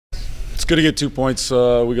good to get 2 points.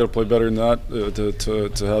 We got to play better than that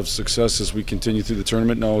to have success as we continue through the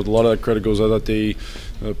tournament. Now, a lot of that credit goes out that they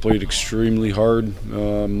played extremely hard.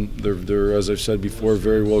 They're, as I've said before,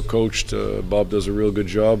 very well coached. Bob does a real good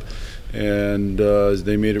job. And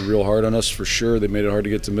they made it real hard on us for sure. They made it hard to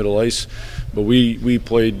get to middle ice, but we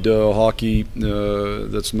played hockey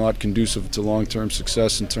that's not conducive to long-term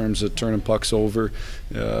success in terms of turning pucks over,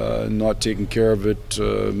 not taking care of it,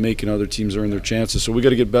 making other teams earn their chances. So we got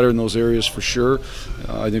to get better in those areas for sure.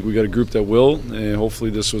 I think we got a group that will, and hopefully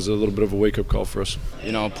this was a little bit of a wake-up call for us.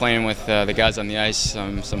 You know, playing with the guys on the ice,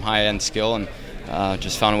 some high-end skill, and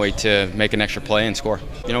just found a way to make an extra play and score.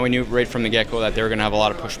 You know, we knew right from the get-go that they were going to have a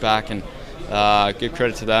lot of pushback, and give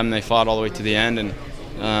credit to them. They fought all the way to the end, and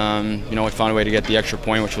you know, we found a way to get the extra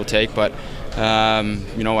point, which we'll take. But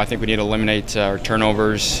you know, I think we need to eliminate our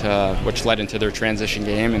turnovers, which led into their transition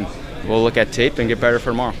game, and we'll look at tape and get better for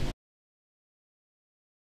tomorrow.